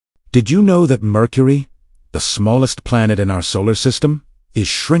Did you know that Mercury, the smallest planet in our solar system, is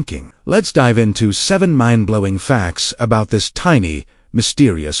shrinking? Let's dive into 7 mind-blowing facts about this tiny,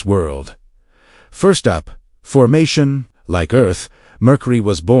 mysterious world. First up, formation. Like Earth, Mercury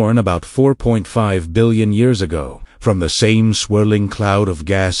was born about 4.5 billion years ago, from the same swirling cloud of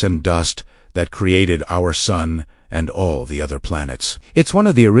gas and dust that created our Sun and all the other planets. It's one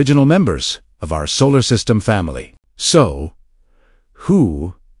of the original members of our solar system family. So,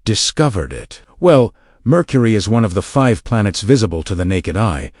 who discovered it? Well, Mercury is one of the 5 planets visible to the naked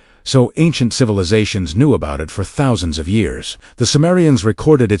eye, so ancient civilizations knew about it for thousands of years. The Sumerians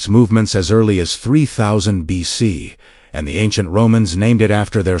recorded its movements as early as 3000 BC, and the ancient Romans named it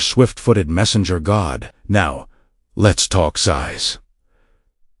after their swift-footed messenger god. Now, let's talk size.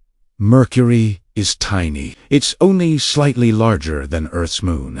 Mercury is tiny. It's only slightly larger than Earth's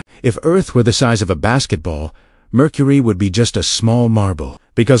moon. If Earth were the size of a basketball, Mercury would be just a small marble.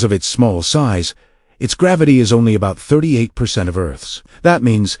 Because of its small size, its gravity is only about 38% of Earth's. That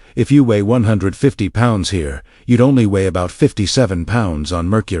means if you weigh 150 pounds here, you'd only weigh about 57 pounds on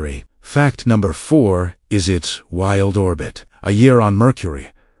Mercury. Fact number 4 is its wild orbit. A year on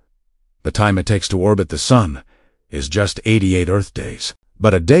Mercury, the time it takes to orbit the Sun, is just 88 Earth days.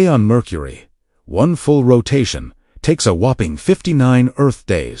 But a day on Mercury, one full rotation, takes a whopping 59 Earth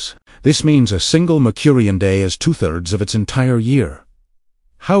days. This means a single Mercurian day is 2/3 of its entire year.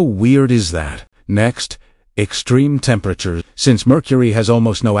 How weird is that? Next, extreme temperatures. Since Mercury has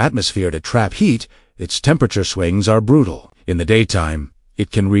almost no atmosphere to trap heat, its temperature swings are brutal. In the daytime,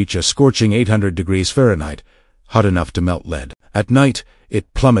 it can reach a scorching 800 degrees Fahrenheit, hot enough to melt lead. At night,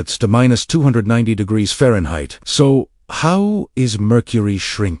 it plummets to minus 290 degrees Fahrenheit. So, how is Mercury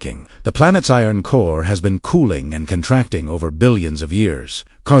shrinking? The planet's iron core has been cooling and contracting over billions of years,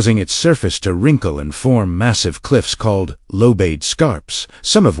 causing its surface to wrinkle and form massive cliffs called lobate scarps,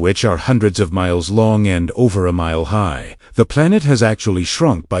 some of which are hundreds of miles long and over a mile high. The planet has actually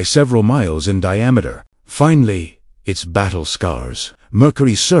shrunk by several miles in diameter. Finally, its battle scars.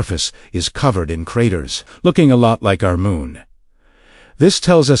 Mercury's surface is covered in craters, looking a lot like our moon. This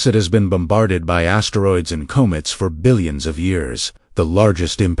tells us it has been bombarded by asteroids and comets for billions of years. The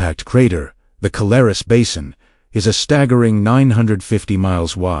largest impact crater, the Calaris Basin, is a staggering 950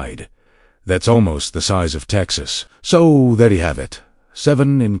 miles wide. That's almost the size of Texas. So, there you have it.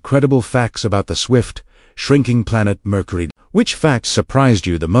 7 incredible facts about the swift, shrinking planet Mercury. Which facts surprised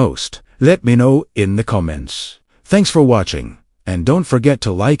you the most? Let me know in the comments. Thanks for watching, and don't forget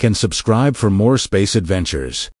to like and subscribe for more space adventures.